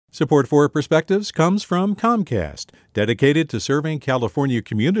Support for Perspectives comes from Comcast, dedicated to serving California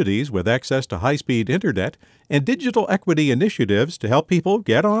communities with access to high-speed internet and digital equity initiatives to help people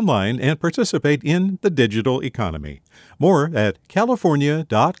get online and participate in the digital economy. More at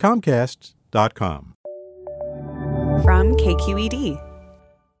california.comcast.com. From KQED.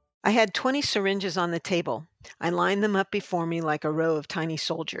 I had 20 syringes on the table. I lined them up before me like a row of tiny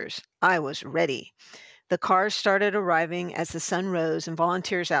soldiers. I was ready. The cars started arriving as the sun rose and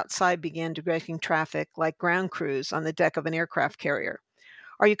volunteers outside began directing traffic like ground crews on the deck of an aircraft carrier.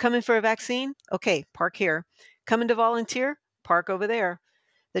 Are you coming for a vaccine? Okay, park here. Coming to volunteer? Park over there.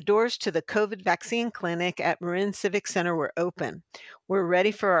 The doors to the COVID vaccine clinic at Marin Civic Center were open. We're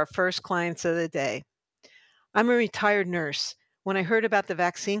ready for our first clients of the day. I'm a retired nurse. When I heard about the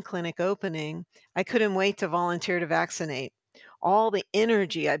vaccine clinic opening, I couldn't wait to volunteer to vaccinate. All the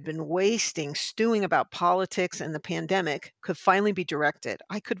energy I'd been wasting stewing about politics and the pandemic could finally be directed.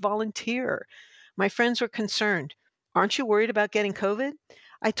 I could volunteer. My friends were concerned. Aren't you worried about getting COVID?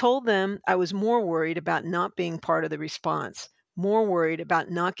 I told them I was more worried about not being part of the response, more worried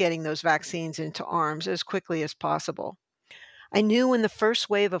about not getting those vaccines into arms as quickly as possible. I knew when the first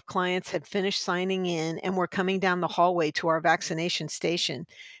wave of clients had finished signing in and were coming down the hallway to our vaccination station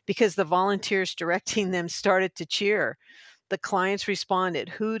because the volunteers directing them started to cheer. The clients responded,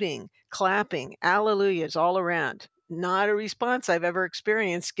 hooting, clapping, alleluias all around. Not a response I've ever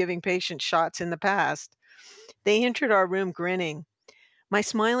experienced giving patients shots in the past. They entered our room grinning. My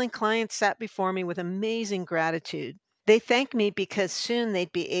smiling clients sat before me with amazing gratitude. They thanked me because soon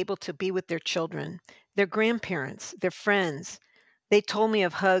they'd be able to be with their children, their grandparents, their friends. They told me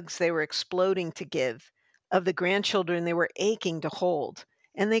of hugs they were exploding to give, of the grandchildren they were aching to hold,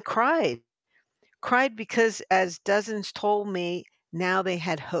 and they cried. Cried because, as dozens told me, now they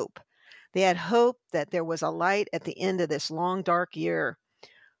had hope. They had hope that there was a light at the end of this long, dark year.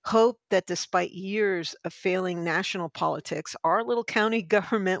 Hope that despite years of failing national politics, our little county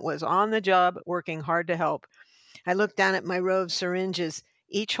government was on the job working hard to help. I looked down at my row of syringes,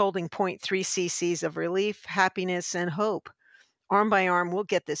 each holding 0.3 cc's of relief, happiness, and hope. Arm by arm, we'll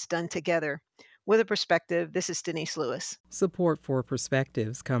get this done together. With a Perspective, this is Denise Lewis. Support for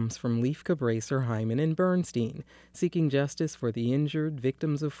Perspectives comes from Leif Cabraser, Hyman, and Bernstein, seeking justice for the injured,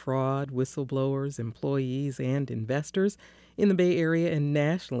 victims of fraud, whistleblowers, employees, and investors in the Bay Area and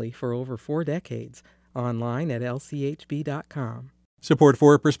nationally for over 4 decades. Online at lchb.com. Support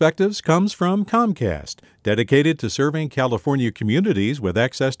for Perspectives comes from Comcast, dedicated to serving California communities with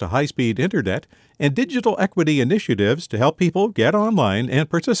access to high-speed internet and digital equity initiatives to help people get online and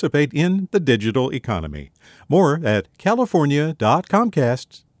participate in the digital economy. More at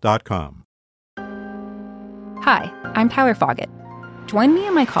california.comcast.com. Hi, I'm Tyler Foggett. Join me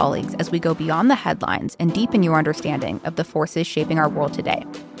and my colleagues as we go beyond the headlines and deepen your understanding of the forces shaping our world today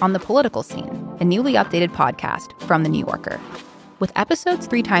on The Political Scene, a newly updated podcast from The New Yorker. With episodes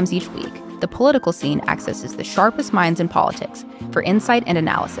 3 times each week, The Political Scene accesses the sharpest minds in politics for insight and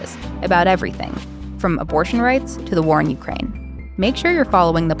analysis about everything, from abortion rights to the war in Ukraine. Make sure you're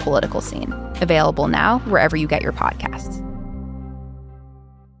following The Political Scene, available now wherever you get your podcasts.